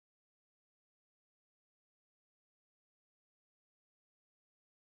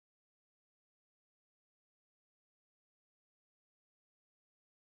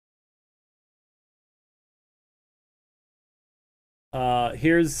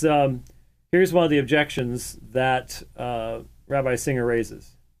Here's one of the objections that Rabbi Singer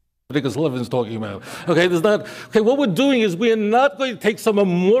raises. Because Levin's talking about. Okay, what we're doing is we are not going to take some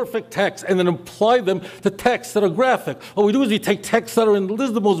amorphic texts and then apply them to texts that are graphic. What we do is we take texts that are in, this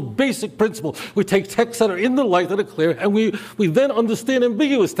is the most basic principle. We take texts that are in the light, that are clear, and we then understand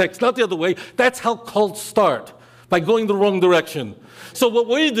ambiguous texts, not the other way. That's how cults start, by going the wrong direction. So what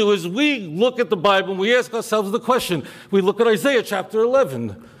we do is we look at the Bible and we ask ourselves the question. We look at Isaiah chapter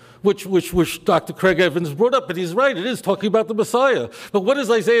 11. Which Dr. Craig Evans brought up, and he's right, it is talking about the Messiah. But what does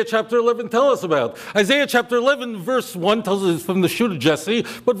Isaiah chapter 11 tell us about? Isaiah chapter 11, verse 1 tells us it's from the shoot of Jesse,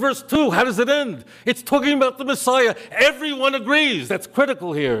 but verse 2, how does it end? It's talking about the Messiah. Everyone agrees. That's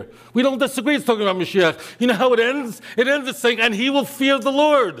critical here. We don't disagree. It's talking about Mashiach. You know how it ends? It ends with saying, and he will fear the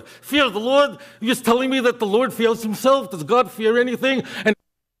Lord. Fear the Lord? You're just telling me that the Lord fears himself? Does God fear anything? And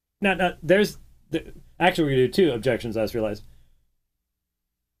Now, actually, we're going to do two objections, I just realized.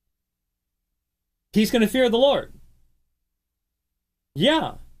 He's going to fear the Lord.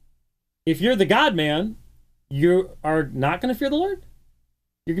 Yeah. If you're the God man, you are not going to fear the Lord?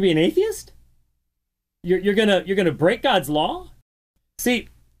 You're going to be an atheist? You're going to break God's law? See,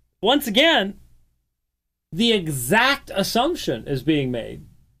 once again, the exact assumption is being made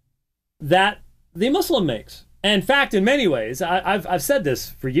that the Muslim makes. And in fact, in many ways, I've said this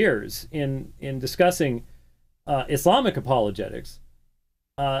for years in discussing Islamic apologetics.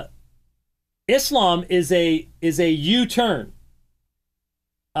 Islam is a U-turn.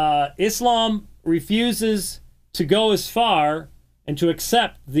 Islam refuses to go as far and to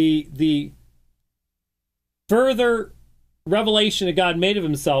accept the further revelation that God made of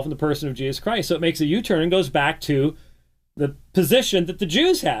himself in the person of Jesus Christ. So it makes a U-turn and goes back to the position that the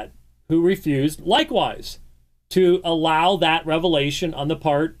Jews had, who refused likewise to allow that revelation on the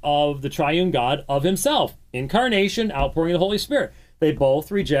part of the triune God of himself. Incarnation, outpouring of the Holy Spirit. They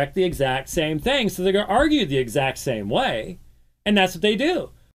both reject the exact same thing, so they're going to argue the exact same way, and that's what they do.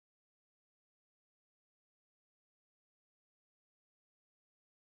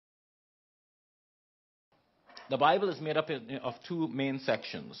 The Bible is made up of two main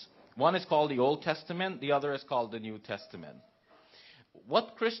sections. One is called the Old Testament, the other is called the New Testament.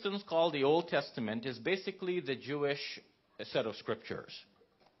 What Christians call the Old Testament is basically the Jewish set of scriptures.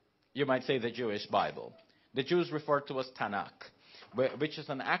 You might say the Jewish Bible. The Jews refer to as Tanakh, which is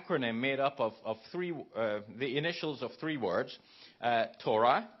an acronym made up of the initials of three words,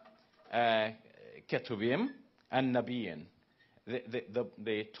 Torah, Ketuvim, and Nabiyin.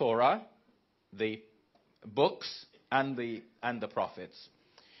 The Torah, the books, and the prophets.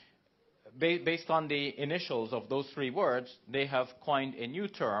 Based on the initials of those three words, they have coined a new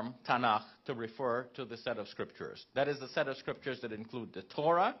term, Tanakh, to refer to the set of scriptures. That is the set of scriptures that include the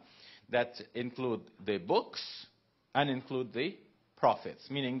Torah, that include the books, and include the prophets,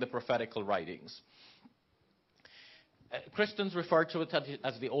 meaning the prophetical writings. Christians refer to it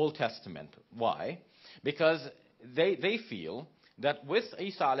as the Old Testament. Why? Because they feel that with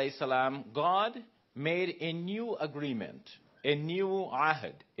Isa alayhi salam, God made a new agreement, a new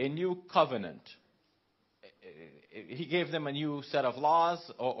ahd, a new covenant. He gave them a new set of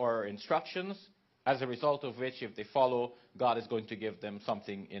laws or instructions, as a result of which, if they follow, God is going to give them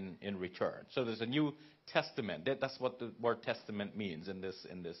something in return. So there's a new testament. That's what the word testament means in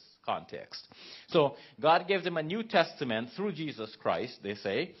this context. So God gave them a new testament through Jesus Christ, they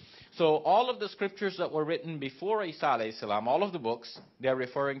say. So all of the scriptures that were written before Isa alayhi salam, all of the books, they're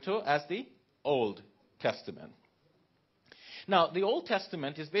referring to as the Old Testament. Now, the Old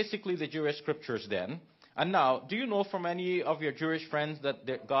Testament is basically the Jewish scriptures then. And now, do you know from any of your Jewish friends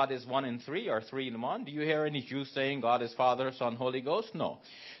that God is one in three or three in one? Do you hear any Jews saying God is Father, Son, Holy Ghost? No.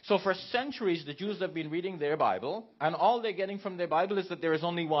 So for centuries, the Jews have been reading their Bible, and all they're getting from their Bible is that there is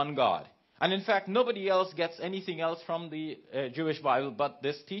only one God. And in fact, nobody else gets anything else from the Jewish Bible but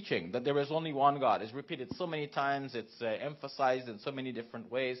this teaching, that there is only one God. It's repeated so many times, it's emphasized in so many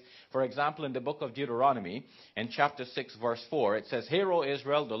different ways. For example, in the book of Deuteronomy, in chapter 6, verse 4, it says, "Hear, O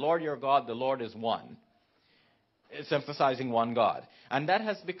Israel, the Lord your God, the Lord is one." It's emphasizing one God. And that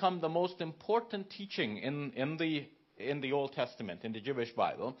has become the most important teaching in the Old Testament, in the Jewish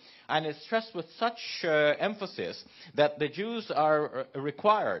Bible. And it's stressed with such emphasis that the Jews are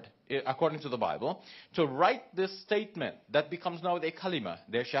required, according to the Bible, to write this statement that becomes now their kalima,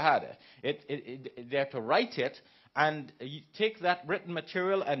 their shahada. They're to write it and take that written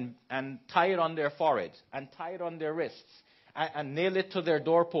material and tie it on their foreheads and tie it on their wrists and nail it to their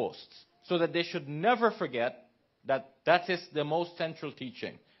doorposts so that they should never forget that is the most central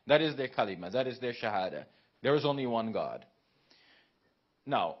teaching. That is their kalima. That is their shahada. There is only one God.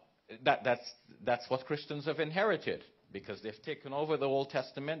 Now, that's what Christians have inherited. because they've taken over the Old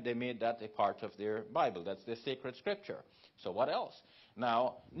Testament. They made that a part of their Bible. That's their sacred scripture. So what else?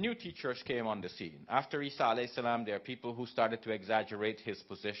 Now, new teachers came on the scene. After Isa alayhi salam, there are people who started to exaggerate his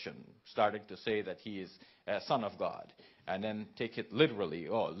position, starting to say that he is a son of God, and then take it literally.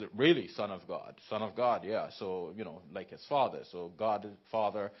 Oh, really, son of God? Son of God, yeah. So, like his father. So God is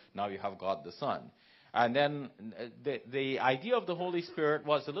Father, now you have God the Son. And then the idea of the Holy Spirit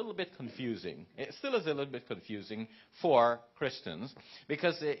was a little bit confusing. It still is a little bit confusing for Christians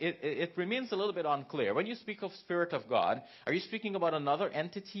because it remains a little bit unclear. When you speak of Spirit of God, are you speaking about another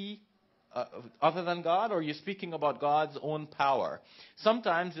entity other than God, or are you speaking about God's own power?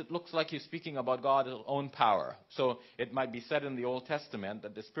 Sometimes it looks like you're speaking about God's own power. So it might be said in the Old Testament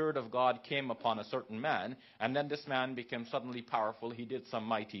that the Spirit of God came upon a certain man, and then this man became suddenly powerful. He did some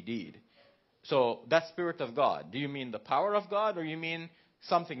mighty deed. So that Spirit of God, do you mean the power of God, or you mean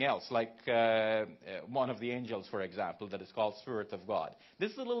something else, like one of the angels, for example, that is called Spirit of God?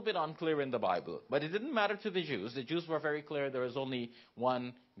 This is a little bit unclear in the Bible, but it didn't matter to the Jews. The Jews were very clear there is only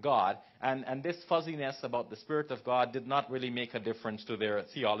one God, and this fuzziness about the Spirit of God did not really make a difference to their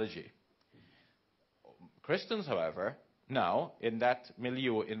theology. Christians, however, now, in that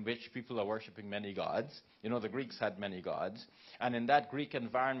milieu in which people are worshipping many gods, the Greeks had many gods, and in that Greek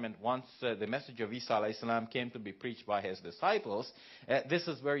environment, once the message of Isa alayhi salam came to be preached by his disciples, this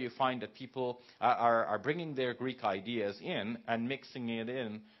is where you find that people are bringing their Greek ideas in and mixing it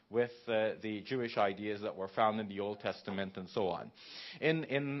in with the Jewish ideas that were found in the Old Testament and so on.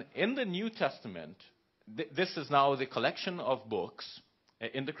 In the New Testament, this is now the collection of books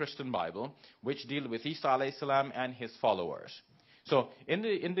in the Christian Bible, which deal with Isa alayhi salam and his followers. So in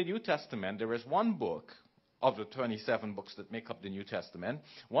the New Testament, there is one book of the 27 books that make up the New Testament,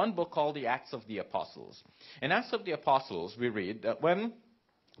 one book called the Acts of the Apostles. In Acts of the Apostles, we read that when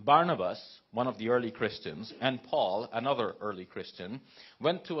Barnabas, one of the early Christians, and Paul, another early Christian,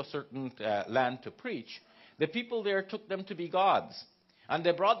 went to a certain land to preach, the people there took them to be gods. And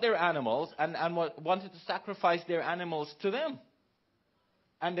they brought their animals and wanted to sacrifice their animals to them.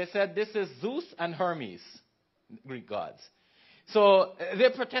 And they said, this is Zeus and Hermes, Greek gods. So they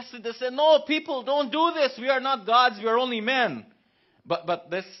protested. They said, no, people, don't do this. We are not gods. We are only men.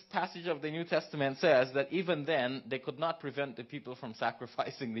 But this passage of the New Testament says that even then, they could not prevent the people from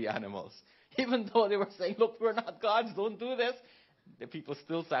sacrificing the animals. Even though they were saying, look, we're not gods. Don't do this. The people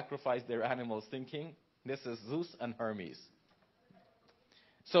still sacrificed their animals thinking, this is Zeus and Hermes.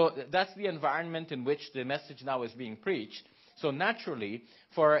 So that's the environment in which the message now is being preached. So naturally,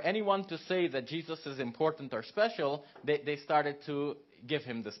 for anyone to say that Jesus is important or special, they started to give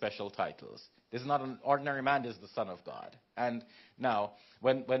him the special titles. This is not an ordinary man, this is the Son of God. And now,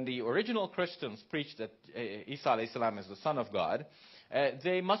 when the original Christians preached that Isa alayhi salam is the Son of God,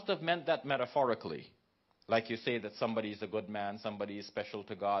 they must have meant that metaphorically. Like you say that somebody is a good man, somebody is special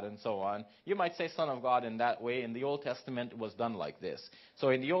to God, and so on. You might say Son of God in that way. In the Old Testament, it was done like this. So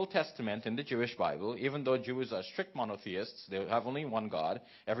in the Old Testament, in the Jewish Bible, even though Jews are strict monotheists, they have only one God.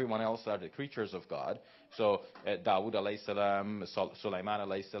 Everyone else are the creatures of God. So Dawood alayhi salam, Sulaiman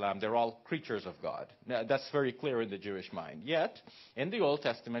alayhi salam, they're all creatures of God. Now, that's very clear in the Jewish mind. Yet, in the Old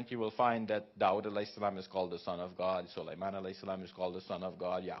Testament, you will find that Dawood alayhi salam is called the Son of God, Sulaiman alayhi salam is called the Son of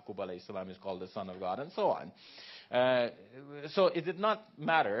God, Yaqub alayhi salam is called the Son of God, and so on. So it did not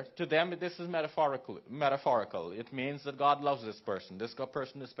matter to them. This is metaphorical. It means that God loves this person. This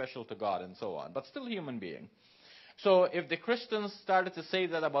person is special to God, and so on. But still a human being. So if the Christians started to say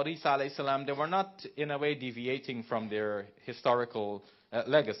that about Isa alayhi salam, they were not in a way deviating from their historical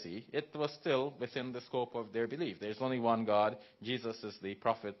legacy. It was still within the scope of their belief. There's only one God. Jesus is the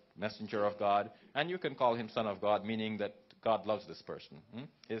prophet, messenger of God. And you can call him Son of God, meaning that God loves this person.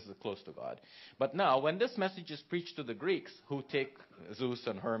 He is close to God. But now, when this message is preached to the Greeks, who take Zeus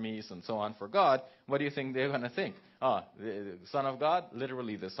and Hermes and so on for God, what do you think they're going to think? The Son of God?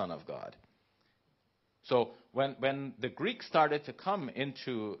 Literally the Son of God. So when the Greeks started to come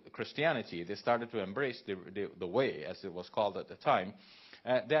into Christianity, they started to embrace the way, as it was called at the time,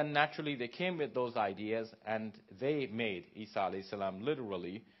 then naturally they came with those ideas and they made Isa alayhi salam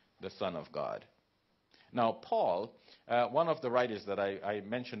literally the Son of God. Now Paul, one of the writers that I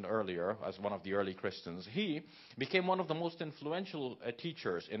mentioned earlier as one of the early Christians, he became one of the most influential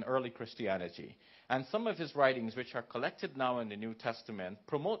teachers in early Christianity. And some of his writings, which are collected now in the New Testament,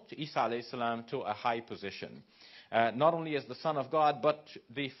 promote Isa alayhi salam to a high position. Not only as the Son of God, but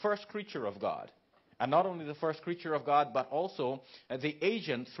the first creature of God. And not only the first creature of God, but also the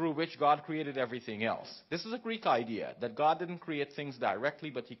agent through which God created everything else. This is a Greek idea, that God didn't create things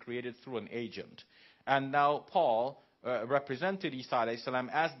directly, but he created through an agent. And now Paul represented Isa alayhi salam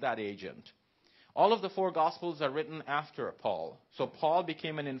as that agent. All of the four Gospels are written after Paul. So Paul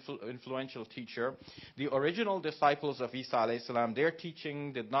became an influential teacher. The original disciples of Isa alayhi salam, their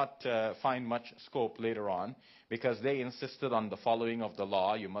teaching did not find much scope later on, because they insisted on the following of the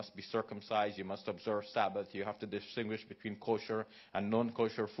law. You must be circumcised, you must observe Sabbath, you have to distinguish between kosher and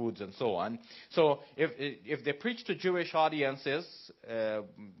non-kosher foods and so on. So if they preached to Jewish audiences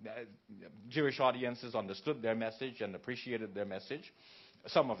understood their message and appreciated their message,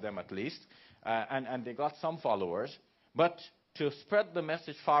 some of them at least, and they got some followers. But to spread the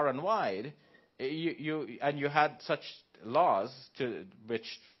message far and wide, you had such laws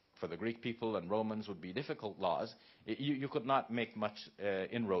which for the Greek people and Romans would be difficult laws. You could not make much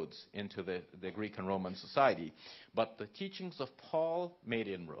inroads into the Greek and Roman society. But the teachings of Paul made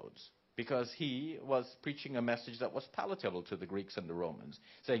inroads, because he was preaching a message that was palatable to the Greeks and the Romans,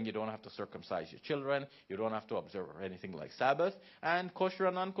 saying you don't have to circumcise your children, you don't have to observe anything like Sabbath, and kosher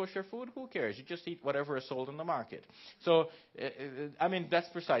and non-kosher food, who cares? You just eat whatever is sold in the market. So, that's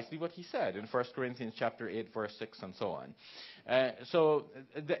precisely what he said in 1 Corinthians chapter 8, verse 6, and so on. So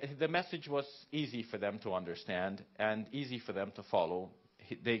the message was easy for them to understand and easy for them to follow.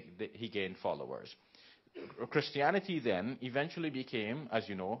 He gained followers. Christianity then eventually became, as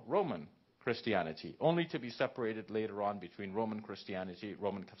you know, Roman Christianity, only to be separated later on between Roman Christianity,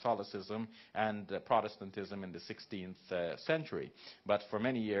 Roman Catholicism, and Protestantism in the 16th century. But for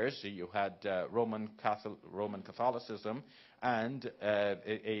many years you had Roman Catholicism and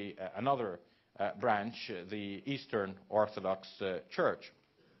another branch, the Eastern Orthodox Church.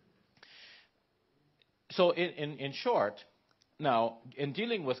 So in short, now, in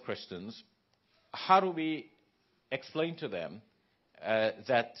dealing with Christians, how do we explain to them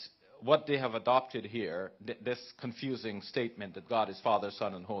that what they have adopted here, this confusing statement that God is Father,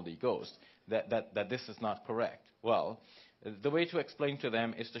 Son, and Holy Ghost, that this is not correct? Well, the way to explain to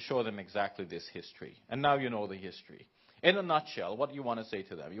them is to show them exactly this history. And now you know the history. In a nutshell, what do you want to say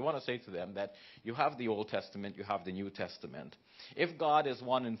to them? You want to say to them that you have the Old Testament, you have the New Testament. If God is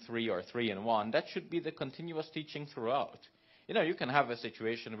 1 in 3 or 3 in 1, that should be the continuous teaching throughout. You can have a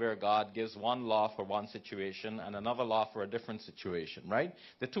situation where God gives one law for one situation and another law for a different situation, right?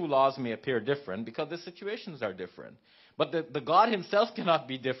 The two laws may appear different because the situations are different. But the God himself cannot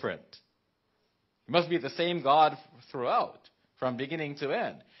be different. He must be the same God throughout, from beginning to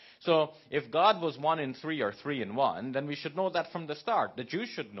end. So if God was 1 in 3 or 3 in 1, then we should know that from the start. The Jews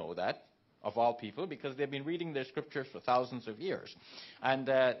should know that, of all people, because they've been reading their scriptures for thousands of years. And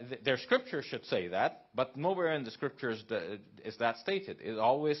their scripture should say that, but nowhere in the scriptures is that stated. It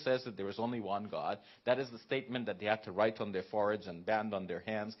always says that there is only one God. That is the statement that they had to write on their foreheads and band on their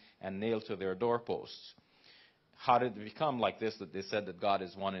hands and nail to their doorposts. How did it become like this, that they said that God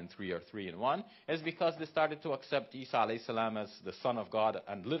is 1 in 3 or 3 in 1? It's because they started to accept Isa alayhi salam as the Son of God,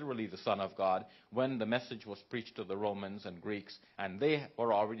 and literally the Son of God, when the message was preached to the Romans and Greeks, and they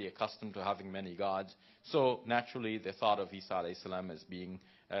were already accustomed to having many gods. So naturally they thought of Isa alayhi salam as being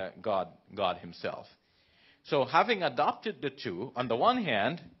God himself. So having adopted the two, on the one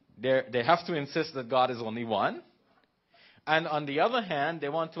hand, they have to insist that God is only one. And on the other hand, they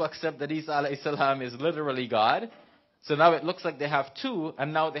want to accept that Isa alayhi salam is literally God. So now it looks like they have two,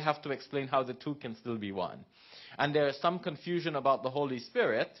 and now they have to explain how the two can still be one. And there is some confusion about the Holy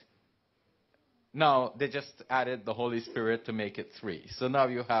Spirit. Now they just added the Holy Spirit to make it 3. So now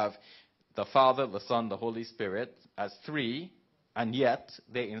you have the Father, the Son, the Holy Spirit as 3, and yet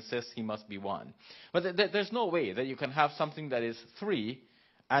they insist he must be 1. But there's no way that you can have something that is 3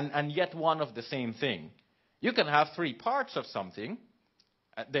 and yet one of the same thing. You can have 3 parts of something.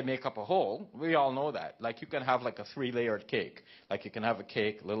 They make up a whole. We all know that. Like you can have like a 3-layered cake. Like you can have a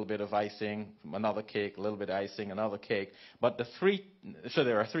cake, a little bit of icing, another cake, a little bit of icing, another cake. But so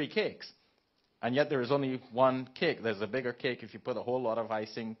there are 3 cakes. And yet there is only one cake. There's a bigger cake if you put a whole lot of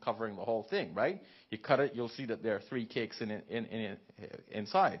icing covering the whole thing, right? You cut it, you'll see that there are 3 cakes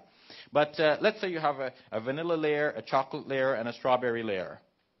inside. But let's say you have a vanilla layer, a chocolate layer, and a strawberry layer.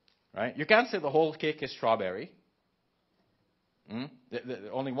 Right? You can't say the whole cake is strawberry.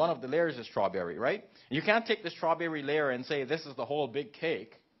 Only one of the layers is strawberry, right? You can't take the strawberry layer and say this is the whole big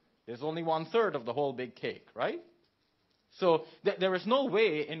cake. There's only 1/3 of the whole big cake, right? So there is no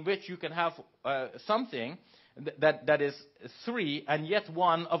way in which you can have something that is 3 and yet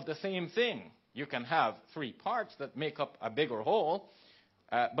one of the same thing. You can have 3 parts that make up a bigger whole.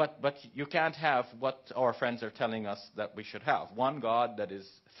 But you can't have what our friends are telling us that we should have. One God that is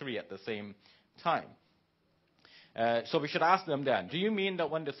 3 at the same time. So we should ask them then, do you mean that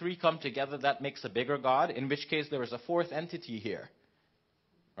when the 3 come together that makes a bigger God? In which case there is a 4th entity here.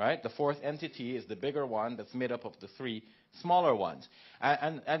 right? The fourth entity is the bigger one that's made up of the three smaller ones.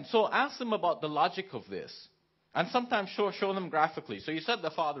 And so ask them about the logic of this. And sometimes show them graphically. So you said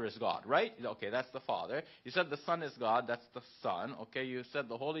the Father is God, right? Okay, that's the Father. You said the Son is God, that's the Son. Okay, you said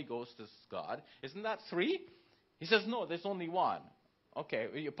the Holy Ghost is God. Isn't that three? He says, no, there's only one. Okay,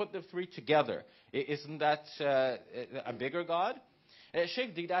 you put the three together. Isn't that a bigger God?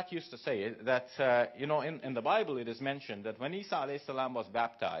 Sheikh Didat used to say that, in the Bible it is mentioned that when Isa alayhi salam was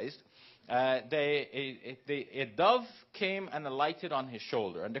baptized, a dove came and alighted on his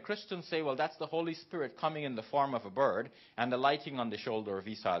shoulder. And the Christians say, well, that's the Holy Spirit coming in the form of a bird and alighting on the shoulder of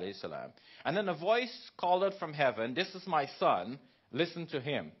Isa alayhi salam. And then a voice called out from heaven, this is my son, listen to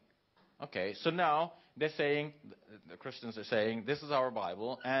him. Okay, so now they're saying, the Christians are saying, this is our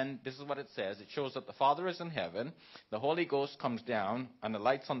Bible, and this is what it says. It shows that the Father is in heaven, the Holy Ghost comes down and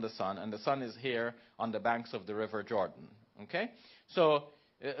alights on the Son, and the Son is here on the banks of the river Jordan. Okay? So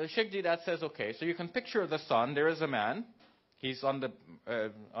Sheikh Didat says, okay, so you can picture the Son. There is a man. He's on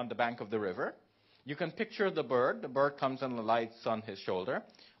the bank of the river. You can picture the bird. The bird comes and alights on his shoulder.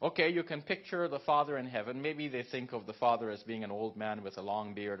 Okay, you can picture the Father in heaven. Maybe they think of the Father as being an old man with a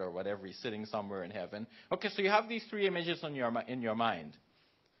long beard or whatever. He's sitting somewhere in heaven. Okay, so you have these three images in your mind.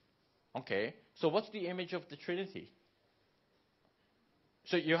 Okay, so what's the image of the Trinity?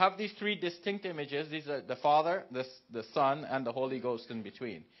 So you have these three distinct images. These are the Father, the Son, and the Holy Ghost in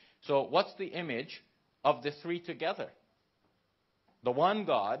between. So what's the image of the three together? The one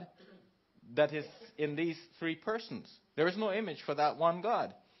God that is in these three persons. There is no image for that one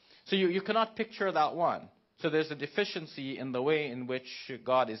God. So you cannot picture that one. So there's a deficiency in the way in which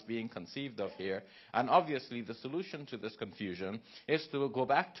God is being conceived of here. And obviously the solution to this confusion is to go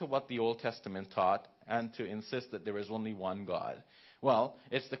back to what the Old Testament taught and to insist that there is only one God. Well,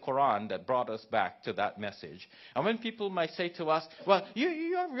 it's the Quran that brought us back to that message. And when people might say to us, well,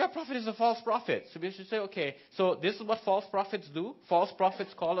 your prophet is a false prophet. So we should say, okay, so this is what false prophets do. False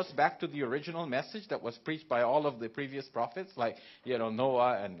prophets call us back to the original message that was preached by all of the previous prophets, like,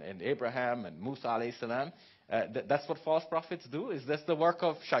 Noah and Abraham and Musa alayhi salam. That's what false prophets do? Is this the work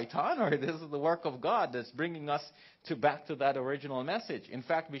of shaitan, or this is the work of God that's bringing us back to that original message? In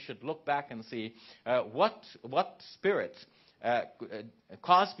fact, we should look back and see what spirit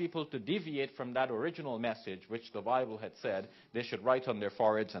cause people to deviate from that original message, which the Bible had said they should write on their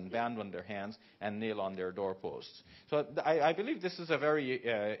foreheads and band on their hands and nail on their doorposts. So I believe this is a very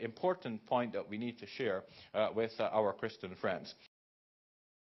important point that we need to share with our Christian friends.